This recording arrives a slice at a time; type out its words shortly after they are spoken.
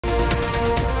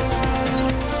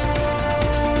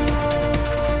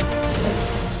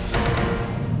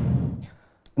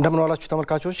እንደምን ዋላችሁ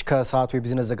ተመልካቾች ከሰዓቱ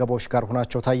የቢዝነስ ዘገባዎች ጋር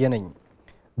ሆናቸው ታየነኝ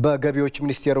በገቢዎች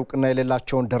ሚኒስቴር እውቅና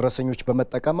የሌላቸውን ደረሰኞች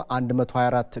በመጠቀም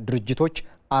 124 ድርጅቶች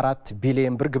 4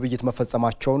 ቢሊዮን ብር ግብይት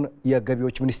መፈጸማቸውን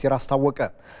የገቢዎች ሚኒስቴር አስታወቀ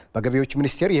በገቢዎች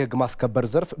ሚኒስቴር የህግ ማስከበር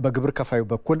ዘርፍ በግብር ከፋዩ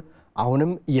በኩል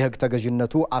አሁንም የህግ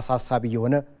ተገዥነቱ አሳሳቢ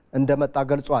የሆነ እንደመጣ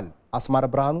ገልጿል አስማረ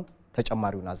ብርሃኑ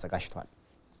ተጨማሪውን አዘጋጅቷል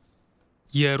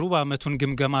የሩብ ዓመቱን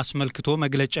ግምገማ አስመልክቶ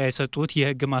መግለጫ የሰጡት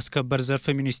የህግ ማስከበር ዘርፍ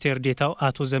ሚኒስቴር ዴታው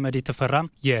አቶ ዘመዴ ተፈራ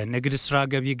የንግድ ስራ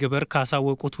ገቢ ግብር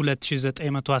ካሳወቁት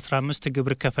 2915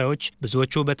 ግብር ከፋዮች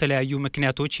ብዙዎቹ በተለያዩ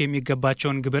ምክንያቶች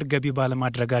የሚገባቸውን ግብር ገቢ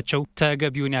ባለማድረጋቸው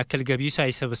ተገቢውን ያክል ገቢ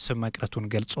ሳይሰበስብ መቅረቱን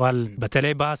ገልጿል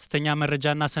በተለይ በሐሰተኛ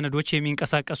መረጃና ሰነዶች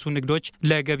የሚንቀሳቀሱ ንግዶች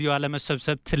ለገቢው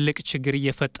አለመሰብሰብ ትልቅ ችግር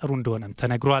እየፈጠሩ እንደሆነም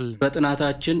ተነግሯል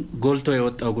በጥናታችን ጎልቶ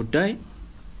የወጣው ጉዳይ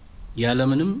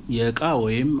ያለምንም የዕቃ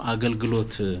ወይም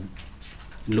አገልግሎት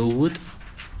ልውውጥ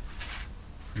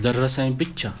ደረሰኝ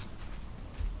ብቻ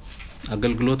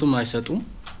አገልግሎቱም አይሰጡም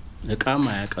ዕቃም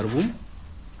አያቀርቡም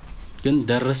ግን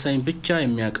ደረሰኝ ብቻ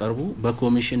የሚያቀርቡ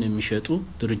በኮሚሽን የሚሸጡ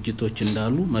ድርጅቶች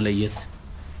እንዳሉ መለየት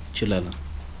ይችላል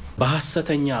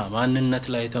በሐሰተኛ ማንነት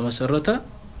ላይ ተመሰረተ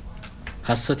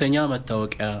ሐሰተኛ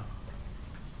መታወቂያ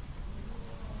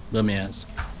በመያዝ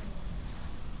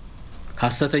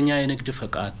ሐሰተኛ የንግድ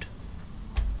ፈቃድ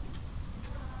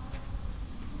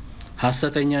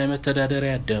ሐሰተኛ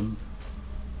የመተዳደሪያ ደንብ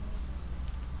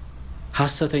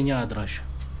ሐሰተኛ አድራሻ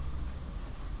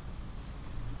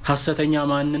ሐሰተኛ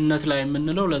ማንነት ላይ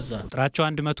የምንለው ለዛ ቁጥራቸው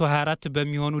 124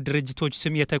 በሚሆኑ ድርጅቶች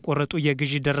ስም የተቆረጡ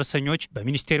የግዢ ደረሰኞች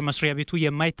በሚኒስቴር መስሪያ ቤቱ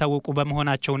የማይታወቁ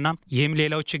በመሆናቸውና ይህም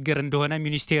ሌላው ችግር እንደሆነ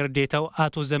ሚኒስቴር ዴታው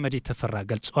አቶ ዘመዴ ተፈራ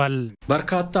ገልጸዋል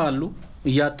በርካታ አሉ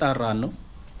እያጣራን ነው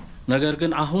ነገር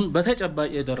ግን አሁን በተጨባጭ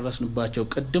የደረስንባቸው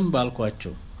ቅድም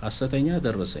ባልኳቸው ሐሰተኛ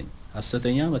ደረሰኝ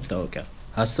ሐሰተኛ መታወቂያ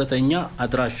ሐሰተኛ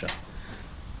አድራሻ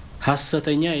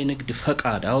ሐሰተኛ የንግድ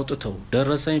ፈቃድ አውጥተው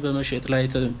ደረሰኝ በመሸጥ ላይ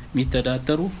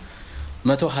የሚተዳደሩ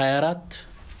 124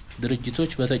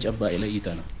 ድርጅቶች በተጨባጭ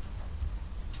ለይተናል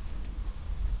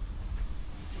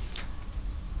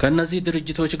ከነዚህ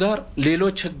ድርጅቶች ጋር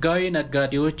ሌሎች ህጋዊ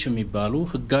ነጋዴዎች የሚባሉ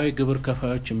ህጋዊ ግብር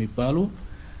ከፋዮች የሚባሉ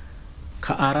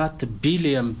ከ4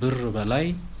 ቢሊዮን ብር በላይ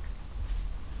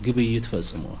ግብይት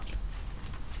ፈጽመዋል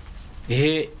ይሄ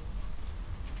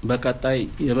በቀጣይ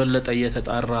የበለጠ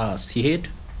እየተጣራ ሲሄድ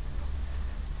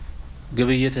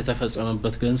ግብይት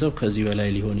የተፈጸመበት ገንዘብ ከዚህ በላይ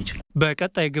ሊሆን ይችላል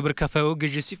በቀጣይ ግብር ከፋዩ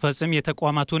ግዢ ሲፈጽም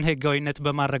የተቋማቱን ህጋዊነት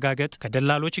በማረጋገጥ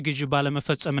ከደላሎች ግዢ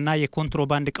ባለመፈጸምና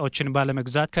የኮንትሮባንድ ዕቃዎችን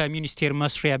ባለመግዛት ከሚኒስቴር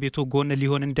መስሪያ ቤቱ ጎን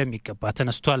ሊሆን እንደሚገባ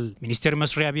ተነስቷል ሚኒስቴር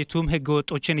መስሪያ ቤቱም ህገ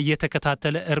ወጦችን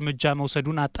እየተከታተለ እርምጃ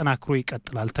መውሰዱን አጠናክሮ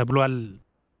ይቀጥላል ተብሏል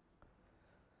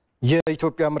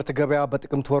የኢትዮጵያ ምርት ገበያ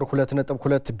በጥቅምት ወር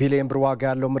 2.2 ቢሊዮን ብር ዋጋ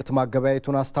ያለው ምርት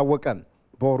ማገበያየቱን አስታወቀ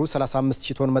በወሩ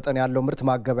 35000 ቶን መጠን ያለው ምርት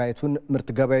ማገበያየቱን ምርት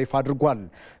ገበያ ይፋ አድርጓል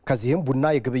ከዚህም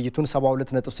ቡና የግብይቱን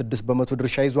 72.6%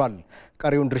 ድርሻ ይዟል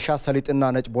ቀሪውን ድርሻ ሰሊጥና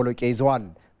ነጭ ቦሎቄ ይዘዋል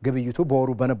ግብይቱ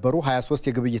በወሩ በነበሩ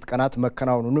 23 የግብይት ቀናት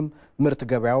መከናወኑንም ምርት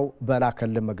ገበያው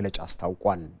በላከልን መግለጫ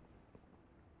አስታውቋል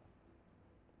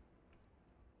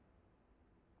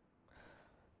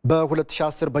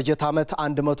በ2010 በጀት ዓመት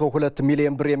 102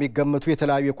 ሚሊዮን ብር የሚገመቱ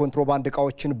የተለያዩ የኮንትሮባንድ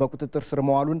ዕቃዎችን በቁጥጥር ስር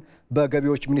መዋሉን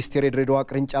በገቢዎች ሚኒስቴር የድሬዳዋ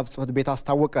ቅርንጫፍ ጽሕፈት ቤት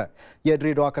አስታወቀ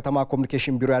የድሬዳዋ ከተማ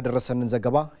ኮሙኒኬሽን ቢሮ ያደረሰንን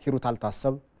ዘገባ ሂሩት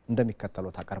አልታሰብ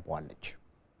እንደሚከተለው ታቀርበዋለች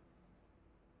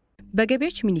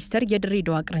በገቢዎች ሚኒስቴር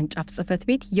የድሬዳዋ ቅርንጫፍ ጽሕፈት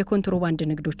ቤት የኮንትሮባንድ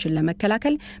ንግዶችን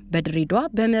ለመከላከል በድሬዳዋ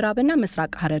በምዕራብና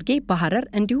ምስራቅ ሐረርጌ በሐረር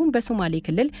እንዲሁም በሶማሌ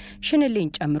ክልል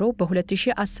ሽንሌን ጨምሮ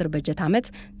በ2010 በጀት ዓመት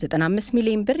 95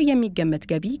 ሚሊዮን ብር የሚገመት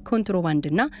ገቢ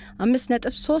ኮንትሮባንድና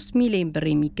 5.3 ሚሊዮን ብር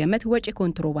የሚገመት ወጪ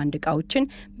ኮንትሮባንድ ዕቃዎችን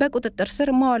በቁጥጥር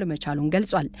ስር ማዋል መቻሉን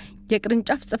ገልጿል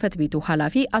የቅርንጫፍ ጽሕፈት ቤቱ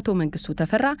ኃላፊ አቶ መንግስቱ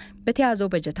ተፈራ በተያዘው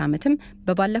በጀት ዓመትም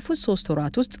በባለፉት 3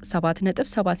 ወራት ውስጥ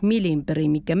 7.7 ሚሊዮን ብር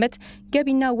የሚገመት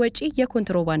ገቢና ወጪ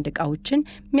የኮንትሮባንድ ዕቃዎችን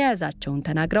መያዛቸውን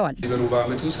ተናግረዋል በሩብ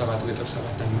ዓመቱ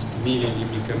 7.75 ሚሊዮን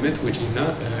የሚገመት ወጪና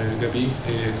ገቢ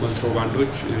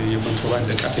ኮንትሮባንዶች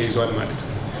የኮንትሮባንድ ዕቃ ተይዟል ማለት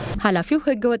ነው ኃላፊው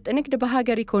ህገወጥ ንግድ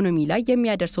በሀገር ኢኮኖሚ ላይ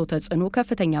የሚያደርሰው ተጽዕኖ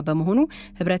ከፍተኛ በመሆኑ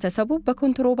ህብረተሰቡ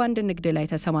በኮንትሮባንድ ንግድ ላይ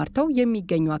ተሰማርተው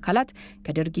የሚገኙ አካላት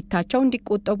ከድርጊታቸው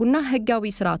እንዲቆጠቡና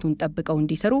ህጋዊ ስርዓቱን ጠብቀው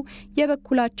እንዲሰሩ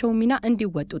የበኩላቸውን ሚና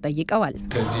እንዲወጡ ጠይቀዋል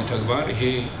ከዚህ ተግባር ይሄ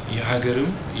የሀገርም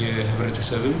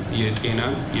የህብረተሰብም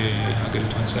የጤናም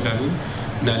የሀገሪቷን ሰላምም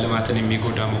እና ልማትን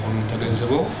የሚጎዳ መሆኑን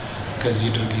ተገንዝበው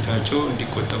ከዚህ ድርጊታቸው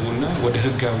እንዲቆጠቡና ወደ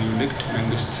ህጋዊው ንግድ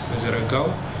መንግስት በዘረጋው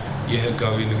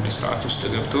የህጋዊ ንግድ ስርዓት ውስጥ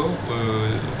ገብተው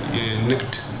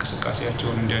የንግድ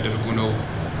እንቅስቃሴያቸውን እንዲያደርጉ ነው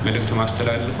መልእክት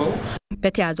ማስተላልፈው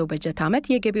በተያዘው በጀት ዓመት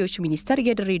የገቢዎች ሚኒስቴር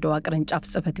የድሬዳዋ ቅርንጫፍ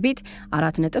ጽሕፈት ቤት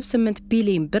 4.8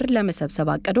 ቢሊዮን ብር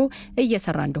ለመሰብሰብ አቅዶ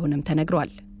እየሰራ እንደሆነም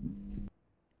ተነግሯል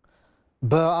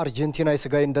በአርጀንቲና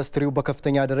የስጋ ኢንዱስትሪው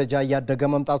በከፍተኛ ደረጃ እያደገ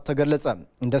መምጣቱ ተገለጸ።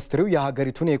 ኢንዱስትሪው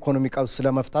የሀገሪቱን የኢኮኖሚ ቀውስ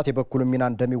ለመፍታት የበኩሉን ሚና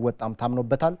እንደሚወጣም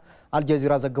ታምኖበታል።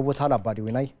 አልጀዚራ ዘግቦታል። አባዲ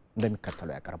ዊናይ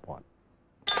እንደሚከተለው ያቀርበዋል።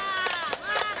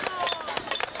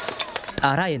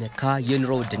 ጣራ የነካ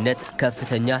የኑሮ ውድነት፣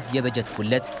 ከፍተኛ የበጀት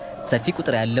ጉድለት፣ ሰፊ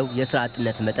ቁጥር ያለው የስራ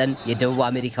አጥነት መጠን የደቡብ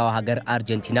አሜሪካዋ ሀገር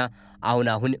አርጀንቲና አሁን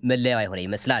መለያዋ የሆነ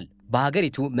ይመስላል።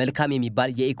 በሀገሪቱ መልካም የሚባል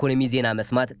የኢኮኖሚ ዜና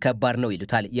መስማት ከባድ ነው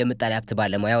ይሉታል የምጣኔ ሀብት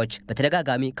ባለሙያዎች።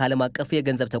 በተደጋጋሚ ከዓለም አቀፉ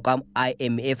የገንዘብ ተቋም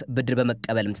IMF ብድር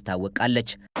በመቀበልም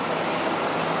ትታወቃለች።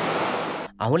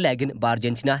 አሁን ላይ ግን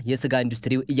በአርጀንቲና የስጋ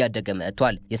ኢንዱስትሪው እያደገ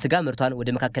መጥቷል። የስጋ ምርቷን ወደ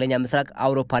መካከለኛ ምስራቅ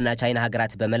አውሮፓና ቻይና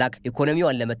ሀገራት በመላክ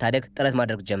ኢኮኖሚዋን ለመታደግ ጥረት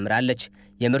ማድረግ ጀምራለች።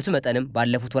 የምርቱ መጠንም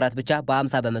ባለፉት ወራት ብቻ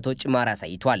በ50 በመቶ ጭማሪ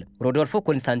አሳይቷል። ሮዶልፎ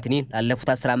ኮንስታንቲኒ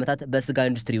ላለፉት 10 ዓመታት በስጋ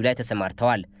ኢንዱስትሪው ላይ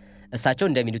ተሰማርተዋል። እሳቸው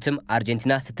እንደሚሉትም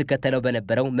አርጀንቲና ስትከተለው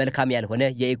በነበረው መልካም ያልሆነ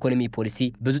የኢኮኖሚ ፖሊሲ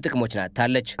ብዙ ጥቅሞችን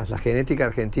አጥታለች።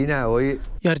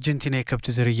 የአርጀንቲና የከብት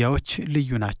ዝርያዎች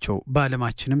ልዩ ናቸው፣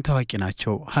 በዓለማችንም ታዋቂ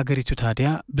ናቸው። ሀገሪቱ ታዲያ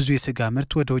ብዙ የስጋ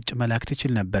ምርት ወደ ውጭ መላክ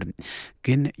ትችል ነበር።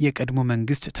 ግን የቀድሞ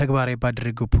መንግስት ተግባራዊ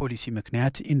ባደረገው ፖሊሲ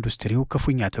ምክንያት ኢንዱስትሪው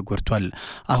ክፉኛ ተጎድቷል።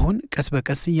 አሁን ቀስ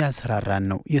በቀስ እያንሰራራን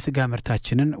ነው። የስጋ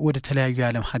ምርታችንን ወደ ተለያዩ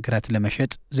የዓለም ሀገራት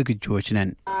ለመሸጥ ዝግጁዎች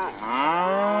ነን።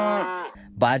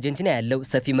 በአርጀንቲና ያለው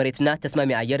ሰፊ መሬትና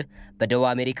ተስማሚ አየር በደቡብ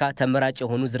አሜሪካ ተመራጭ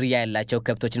የሆኑ ዝርያ ያላቸው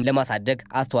ከብቶችን ለማሳደግ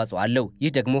አስተዋጽኦ አለው።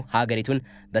 ይህ ደግሞ ሀገሪቱን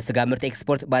በስጋ ምርት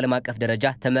ኤክስፖርት በዓለም አቀፍ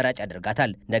ደረጃ ተመራጭ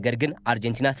ያደርጋታል። ነገር ግን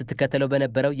አርጀንቲና ስትከተለው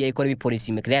በነበረው የኢኮኖሚ ፖሊሲ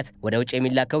ምክንያት ወደ ውጭ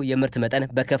የሚላከው የምርት መጠን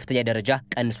በከፍተኛ ደረጃ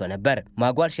ቀንሶ ነበር።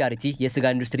 ማጓል ሻሪቲ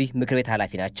የስጋ ኢንዱስትሪ ምክር ቤት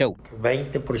ኃላፊ ናቸው።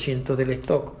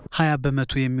 20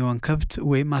 በመቶ የሚሆን ከብት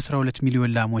ወይም 12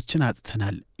 ሚሊዮን ላሞችን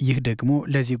አጥተናል። ይህ ደግሞ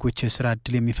ለዜጎች የስራ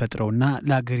ዕድል የሚፈጥረውና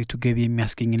ለሀገሪቱ ገቢ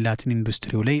የሚያስገኝላትን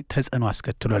ኢንዱስትሪው ላይ ተጽዕኖ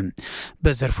አስከትሏል።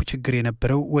 በዘርፉ ችግር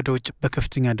የነበረው ወደ ውጭ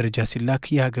በከፍተኛ ደረጃ ሲላክ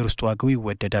የሀገር ውስጥ ዋጋው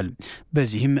ይወደዳል።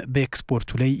 በዚህም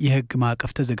በኤክስፖርቱ ላይ የህግ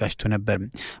ማዕቀፍ ተዘጋጅቶ ነበር።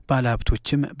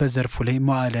 ባለሀብቶችም በዘርፉ ላይ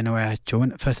መዋዕለ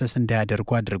ንዋያቸውን ፈሰስ እንዳያደርጉ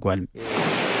አድርጓል።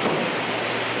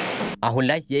 አሁን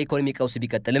ላይ የኢኮኖሚ ቀውስ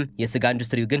ቢቀጥልም የስጋ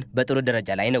ኢንዱስትሪው ግን በጥሩ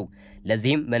ደረጃ ላይ ነው።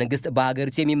 ለዚህም መንግስት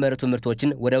በሀገሪቱ የሚመረቱ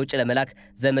ምርቶችን ወደ ውጭ ለመላክ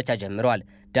ዘመቻ ጀምረዋል።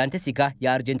 ዳንቴ ሲካ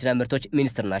የአርጀንቲና ምርቶች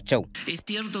ሚኒስትር ናቸው።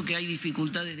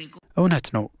 እውነት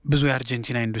ነው። ብዙ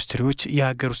የአርጀንቲና ኢንዱስትሪዎች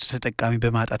የሀገር ውስጥ ተጠቃሚ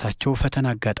በማጣታቸው ፈተና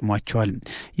አጋጥሟቸዋል።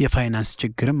 የፋይናንስ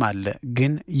ችግርም አለ።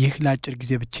 ግን ይህ ለአጭር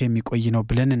ጊዜ ብቻ የሚቆይ ነው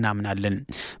ብለን እናምናለን።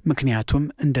 ምክንያቱም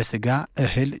እንደ ስጋ፣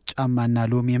 እህል፣ ጫማና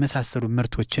ሎሚ የመሳሰሉ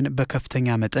ምርቶችን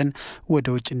በከፍተኛ መጠን ወደ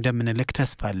ውጭ እንደምንልክ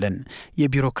ተስፋለን።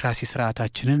 የቢሮክራሲ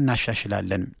ስርዓታችንን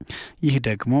እናሻሽላለን። ይህ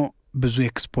ደግሞ ብዙ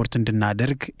ኤክስፖርት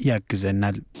እንድናደርግ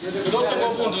ያግዘናል።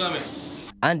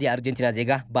 አንድ የአርጀንቲና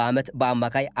ዜጋ በአመት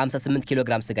በአማካይ 58 ኪሎ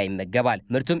ግራም ስጋ ይመገባል።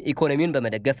 ምርቱም ኢኮኖሚውን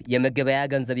በመደገፍ የመገበያያ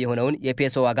ገንዘብ የሆነውን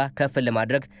የፔሶ ዋጋ ከፍ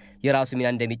ለማድረግ የራሱ ሚና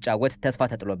እንደሚጫወት ተስፋ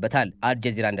ተጥሎበታል።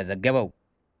 አልጀዚራ እንደዘገበው።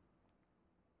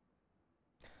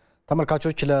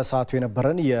 ተመልካቾች ለሰዓቱ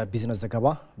የነበረን የቢዝነስ ዘገባ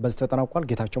በዚህ ተጠናቋል።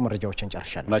 ጌታቸው መረጃዎችን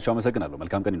ጨርሻለሁ። ሁላችሁ አመሰግናለሁ።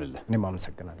 መልካም ቀን ይሁንልህ። እኔም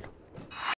አመሰግናለሁ።